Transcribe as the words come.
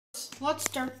let's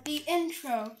start the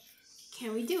intro.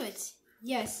 Can we do it?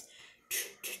 Yes.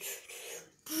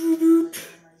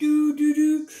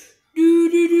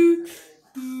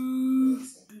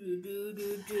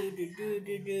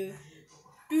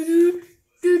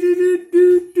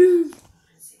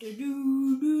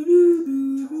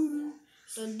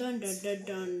 Dun dun dun dun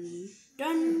dun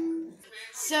dun.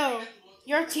 So,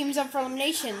 your team's up for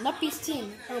elimination. Luppy's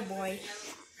team. Oh boy.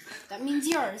 That means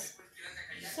yours.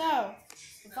 So,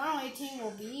 the final 18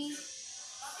 will be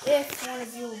if one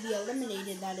of you will be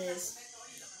eliminated, that is.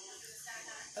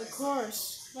 Of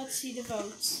course, let's see the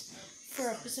votes for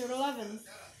episode 11.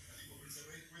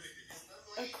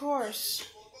 Of course,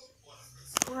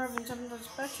 we're having something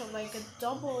special like a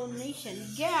double elimination.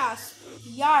 Gasp!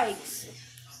 Yikes!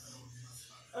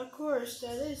 Of course,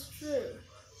 that is true.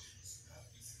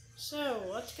 So,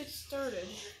 let's get started.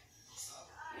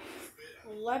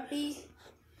 Leppy,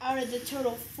 out of the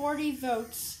total 40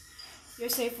 votes, you're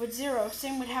safe with 0.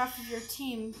 Same with half of your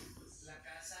team.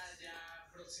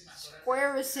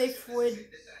 Square is safe with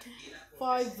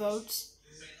 5 votes.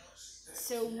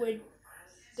 So with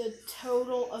the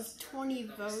total of 20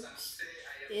 votes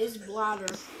is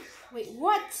Bladder. Wait,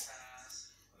 what?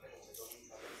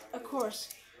 Of course,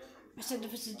 I said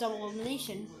if it's a double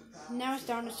elimination. Now it's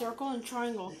down to Circle and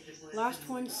Triangle. Last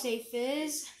one safe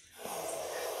is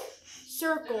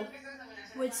Circle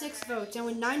with 6 votes, and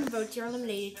with 9 votes you're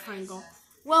eliminated, Triangle.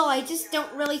 Well, I just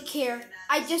don't really care.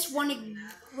 I just want to,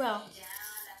 well,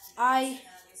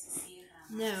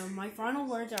 no, my final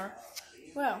words are,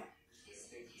 well,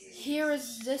 here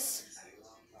is this,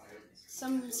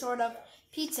 some sort of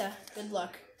pizza. Good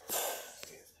luck.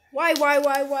 Why?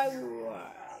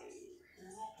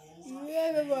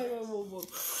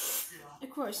 Of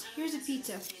course, here's a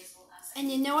pizza.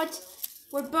 And you know what?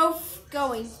 We're both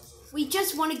going. We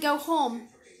just want to go home.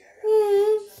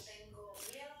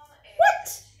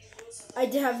 What? I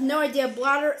have no idea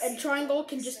Bladder and Triangle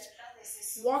can just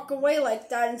walk away like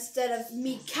that instead of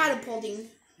me catapulting.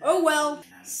 Oh well,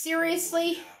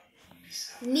 seriously?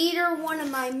 Neither one of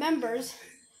my members,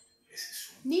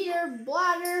 neither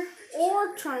Bladder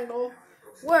or Triangle,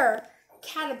 were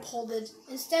catapulted.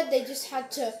 Instead, they just had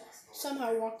to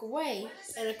somehow walk away.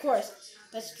 And of course,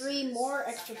 that's 3 more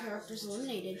extra characters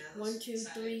eliminated. 1, 2,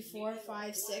 3, 4,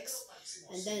 5, 6.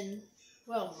 And then,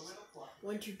 well,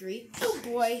 1, 2, 3. Oh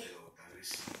boy.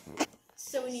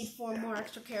 So we need 4 more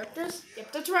extra characters.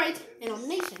 Yep, that's right. And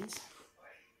eliminations.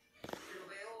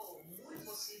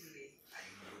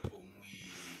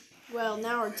 Well,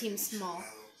 now our team's small.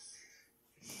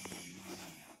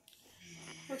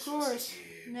 Of course,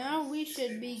 now we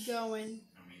should be going.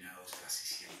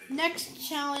 Next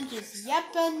challenge is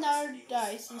yep another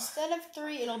dice. Instead of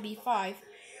 3, it'll be 5.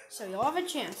 So you'll have a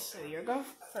chance. So you'll go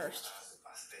first.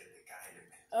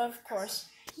 Of course.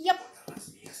 Yep.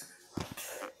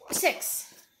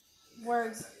 6.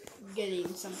 We're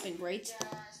getting something great.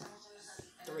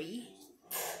 3.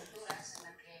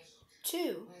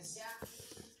 2.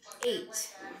 8.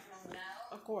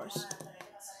 Of course.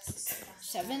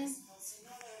 7.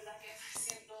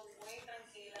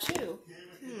 2.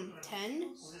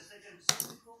 10.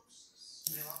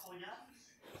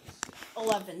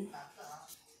 11.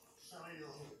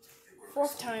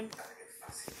 4th time.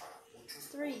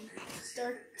 3.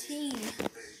 13.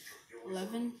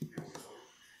 11.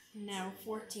 Now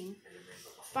 14.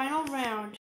 Final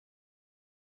round.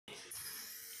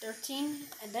 13.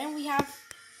 And then we have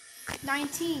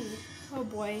 19. Oh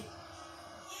boy.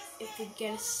 If we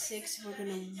get a 6, we're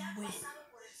gonna win.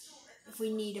 If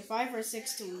we need a 5 or a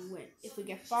 6 to win. If we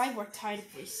get 5, we're tied.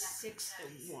 If we 6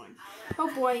 to 1. Oh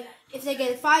boy. If they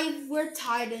get a 5, we're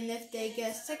tied. And if they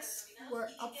get a 6, we're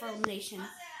up for elimination.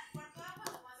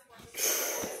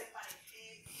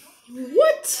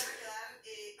 What?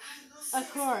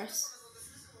 Of course.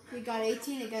 We got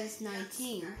 18 against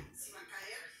 19.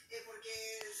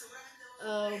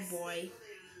 Oh boy.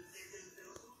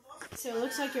 So it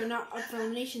looks like you're not up for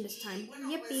elimination this time.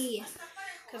 Yippee!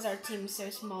 Because our team is so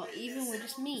small, even with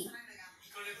just me.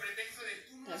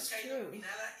 That's true.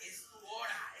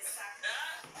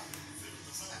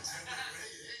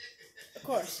 Of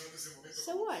course.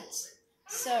 So what?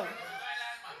 So,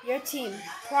 your team,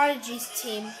 Prodigy's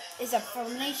team, is up for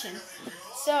elimination.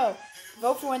 So,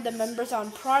 vote for one of the members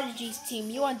on Prodigy's team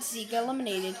you want to see get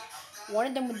eliminated. One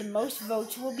of them with the most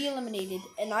votes will be eliminated.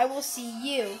 And I will see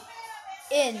you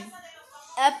in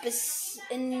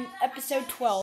episode 12.